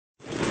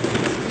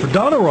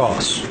Donna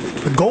Ross,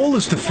 the goal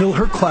is to fill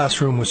her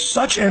classroom with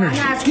such energy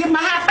Give my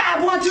high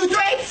five, 1, 2, 3,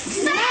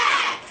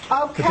 snap!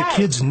 Okay. that the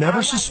kids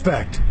never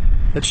suspect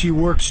that she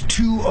works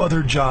 2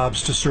 other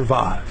jobs to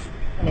survive.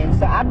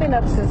 So I've been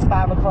up since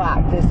 5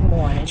 o'clock this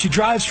morning. She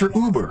drives for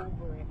Uber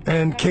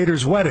and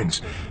caters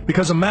weddings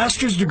because a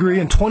master's degree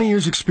and 20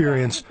 years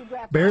experience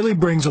barely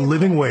brings a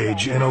living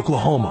wage in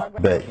Oklahoma.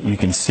 But you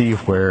can see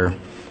where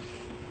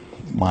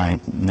my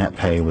net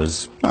pay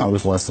was, it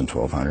was less than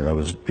 $1,200. I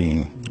was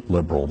being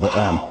liberal. But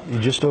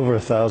just over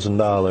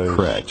 $1,000.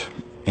 correct.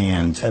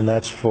 And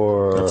that's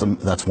for...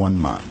 That's 1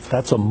 month.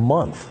 That's a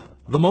month.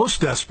 The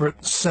most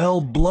desperate sell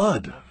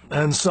blood,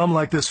 and some,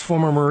 like this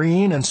former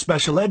Marine and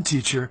special ed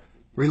teacher,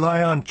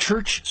 rely on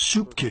church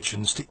soup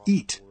kitchens to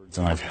eat.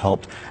 And I've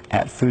helped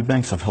at food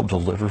banks, I've helped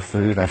deliver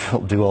food, I've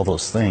helped do all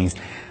those things.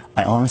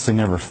 I honestly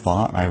never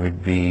thought I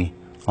would be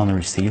on the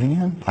receiving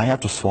end. I have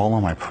to swallow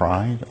my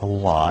pride a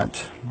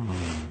lot,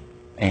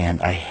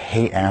 and I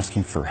hate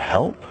asking for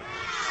help.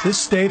 This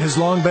state has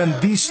long been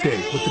the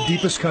state with the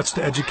deepest cuts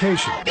to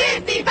education.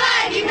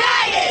 55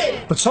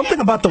 United! But something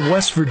about the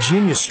West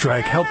Virginia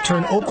strike helped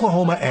turn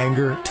Oklahoma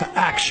anger to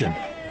action.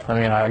 I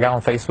mean, I got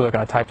on Facebook and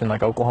I typed in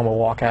like Oklahoma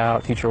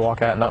walkout, teacher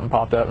walkout, and nothing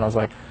popped up, and I was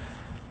like,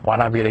 why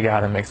not be the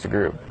guy that makes the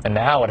group? And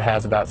now it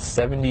has about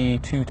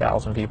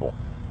 72,000 people.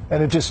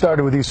 And it just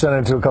started with you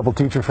sending it to a couple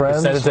teacher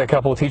friends? Sent it to a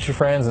couple of teacher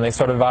friends, and they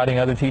started inviting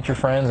other teacher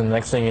friends, and the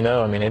next thing you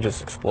know, I mean, it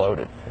just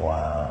exploded.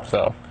 Wow.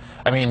 So,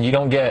 I mean, you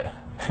don't get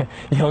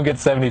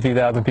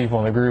 72,000 people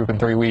in the group in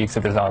 3 weeks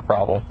if there's not a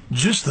problem.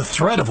 Just the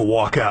threat of a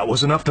walkout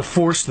was enough to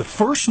force the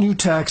first new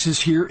taxes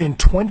here in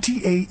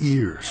 28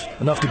 years,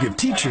 enough to give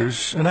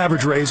teachers an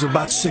average raise of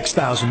about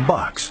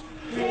 $6,000.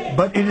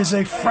 But it is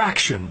a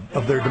fraction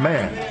of their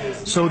demand,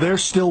 so they're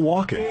still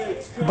walking.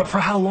 But for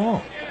how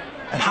long?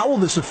 And how will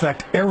this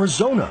affect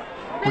Arizona,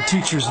 where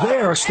teachers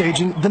there are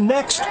staging the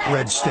next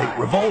red state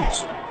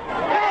revolt?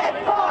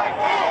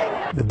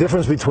 The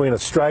difference between a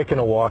strike and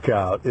a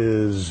walkout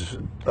is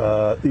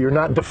you're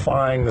not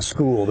defying the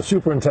school. The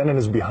superintendent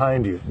is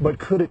behind you. But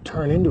could it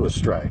turn into a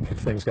strike if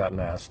things got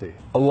nasty?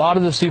 A lot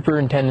of the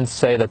superintendents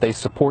say that they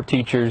support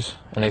teachers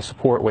and they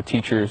support what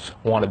teachers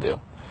want to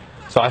do.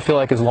 So I feel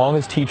like as long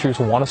as teachers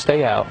want to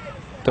stay out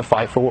to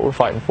fight for what we're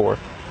fighting for,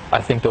 I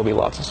think there'll be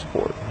lots of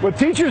support. But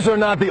teachers are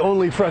not the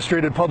only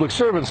frustrated public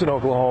servants in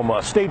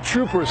Oklahoma. State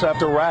troopers have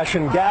to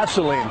ration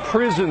gasoline.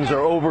 Prisons are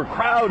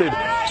overcrowded.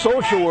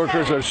 Social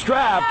workers are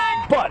strapped.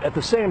 But at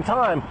the same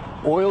time,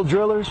 oil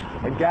drillers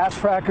and gas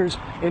frackers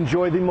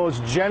enjoy the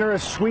most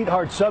generous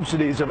sweetheart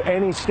subsidies of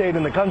any state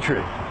in the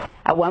country.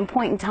 At one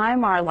point in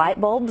time, our light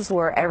bulbs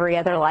were every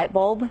other light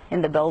bulb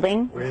in the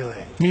building.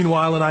 Really?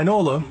 Meanwhile, in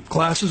Inola,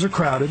 classes are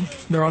crowded.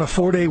 They're on a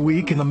 4-day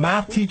week, and the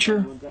math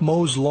teacher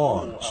mows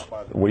lawns.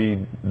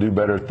 We do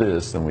better at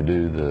this than we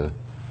do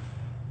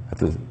at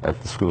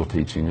the school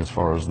teaching as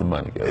far as the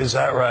money goes. Is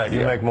that right?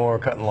 You Yeah. make more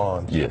cutting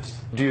lawns? Yes.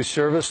 Do you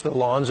service the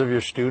lawns of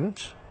your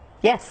students?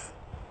 Yes.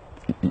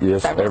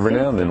 Yes, every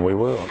now and then we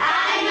will.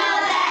 I know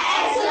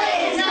that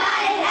excellence is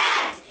not an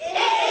act, it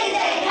is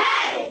a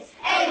habit,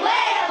 a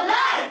way of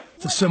life.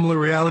 It's a similar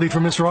reality for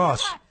Miss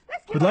Ross,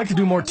 who'd like to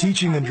do more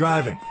teaching than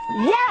driving,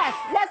 Yes,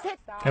 let's hit.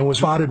 and was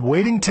spotted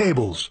waiting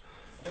tables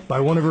by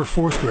one of her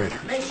 4th graders,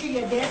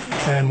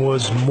 and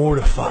was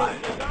mortified.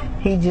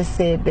 He just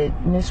said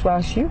that, Miss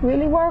Ross, you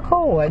really work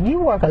hard. You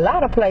work a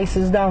lot of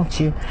places, don't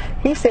you?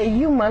 He said,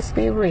 you must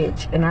be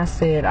rich. And I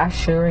said, I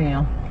sure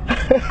am.